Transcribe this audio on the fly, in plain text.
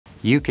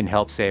You can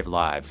help save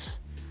lives.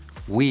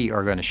 We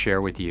are going to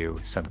share with you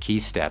some key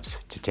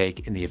steps to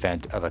take in the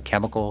event of a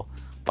chemical,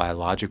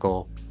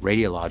 biological,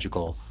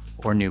 radiological,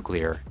 or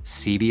nuclear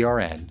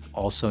CBRN,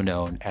 also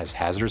known as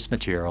hazardous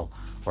material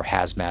or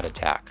hazmat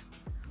attack.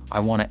 I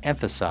want to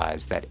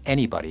emphasize that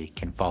anybody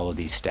can follow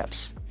these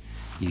steps.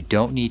 You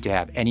don't need to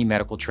have any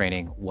medical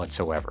training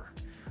whatsoever.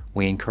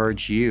 We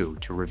encourage you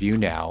to review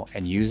now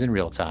and use in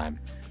real time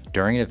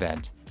during an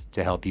event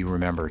to help you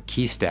remember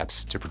key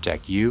steps to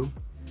protect you,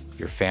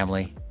 your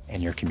family,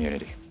 and your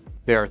community.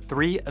 There are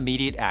 3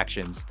 immediate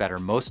actions that are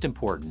most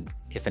important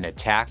if an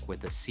attack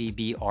with a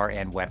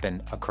CBRN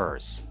weapon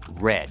occurs.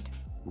 Red,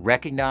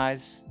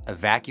 recognize,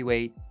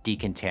 evacuate,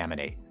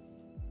 decontaminate.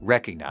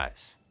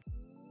 Recognize.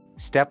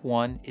 Step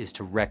 1 is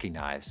to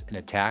recognize an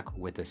attack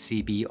with a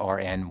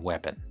CBRN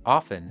weapon.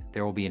 Often,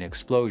 there will be an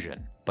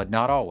explosion, but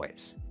not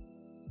always.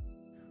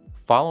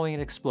 Following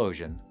an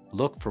explosion,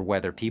 look for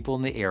whether people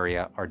in the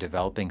area are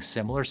developing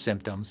similar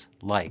symptoms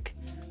like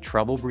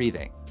trouble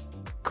breathing,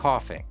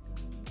 coughing,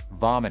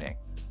 vomiting,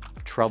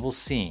 trouble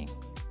seeing,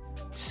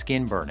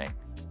 skin burning,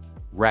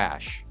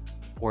 rash,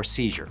 or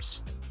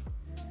seizures.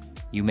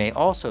 You may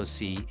also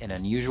see an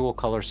unusual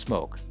color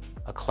smoke,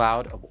 a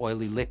cloud of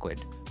oily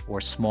liquid, or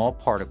small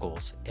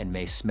particles, and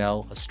may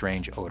smell a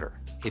strange odor.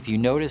 If you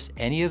notice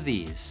any of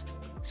these,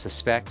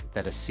 suspect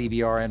that a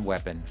CBRN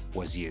weapon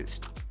was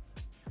used.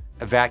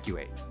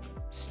 Evacuate.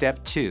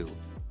 Step 2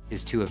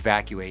 is to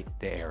evacuate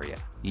the area.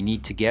 You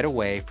need to get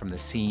away from the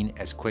scene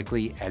as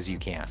quickly as you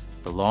can.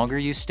 The longer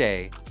you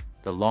stay,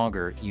 the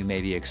longer you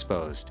may be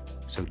exposed.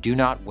 So do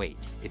not wait.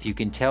 If you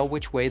can tell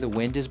which way the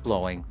wind is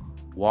blowing,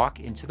 walk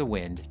into the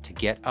wind to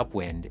get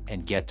upwind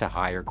and get to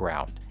higher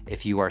ground.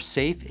 If you are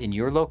safe in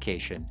your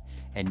location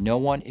and no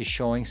one is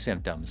showing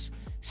symptoms,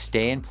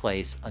 stay in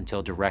place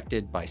until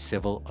directed by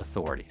civil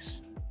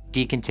authorities.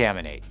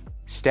 Decontaminate.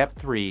 Step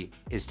 3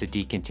 is to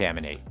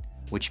decontaminate,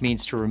 which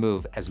means to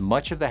remove as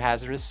much of the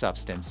hazardous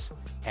substance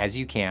as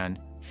you can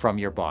from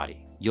your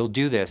body. You'll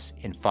do this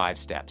in 5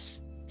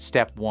 steps.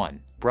 Step 1,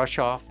 brush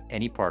off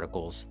any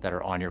particles that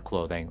are on your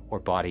clothing or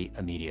body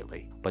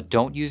immediately, but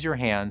don't use your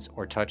hands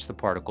or touch the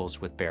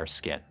particles with bare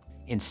skin.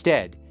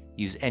 Instead,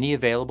 use any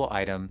available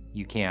item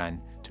you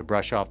can to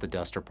brush off the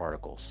dust or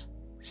particles.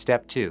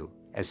 Step 2,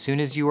 as soon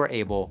as you are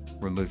able,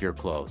 remove your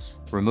clothes.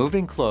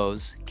 Removing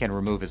clothes can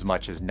remove as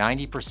much as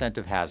 90%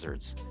 of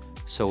hazards,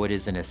 so it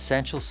is an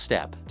essential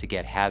step to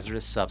get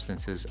hazardous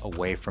substances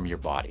away from your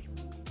body.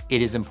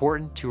 It is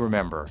important to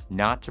remember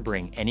not to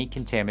bring any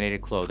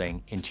contaminated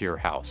clothing into your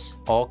house.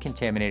 All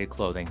contaminated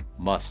clothing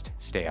must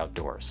stay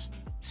outdoors.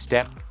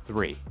 Step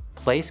 3,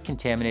 place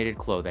contaminated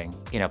clothing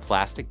in a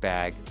plastic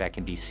bag that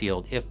can be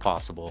sealed if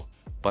possible,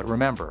 but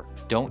remember,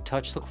 don't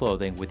touch the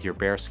clothing with your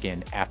bare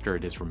skin after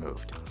it is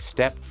removed.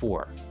 Step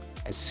 4,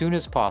 as soon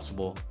as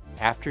possible,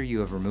 after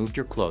you have removed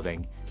your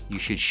clothing, you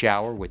should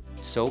shower with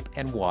soap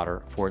and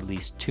water for at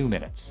least 2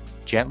 minutes.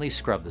 Gently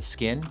scrub the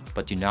skin,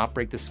 but do not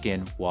break the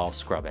skin while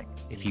scrubbing.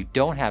 If you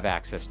don't have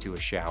access to a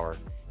shower,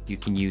 you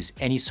can use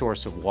any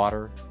source of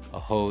water, a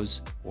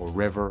hose, or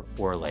river,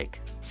 or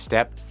lake.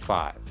 Step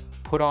 5,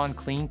 put on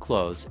clean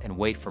clothes and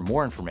wait for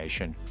more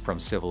information from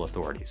civil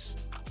authorities.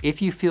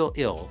 If you feel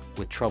ill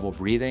with trouble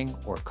breathing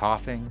or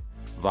coughing,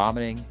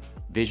 vomiting,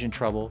 vision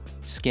trouble,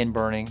 skin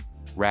burning,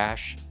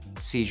 rash,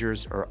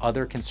 seizures, or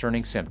other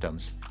concerning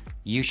symptoms,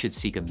 you should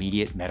seek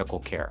immediate medical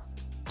care.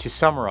 To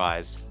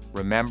summarize,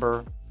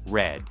 remember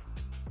RED.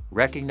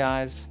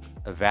 Recognize,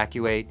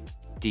 evacuate,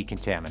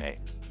 decontaminate.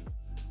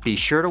 Be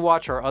sure to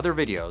watch our other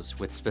videos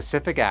with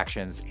specific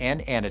actions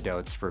and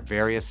antidotes for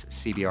various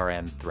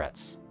CBRN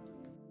threats.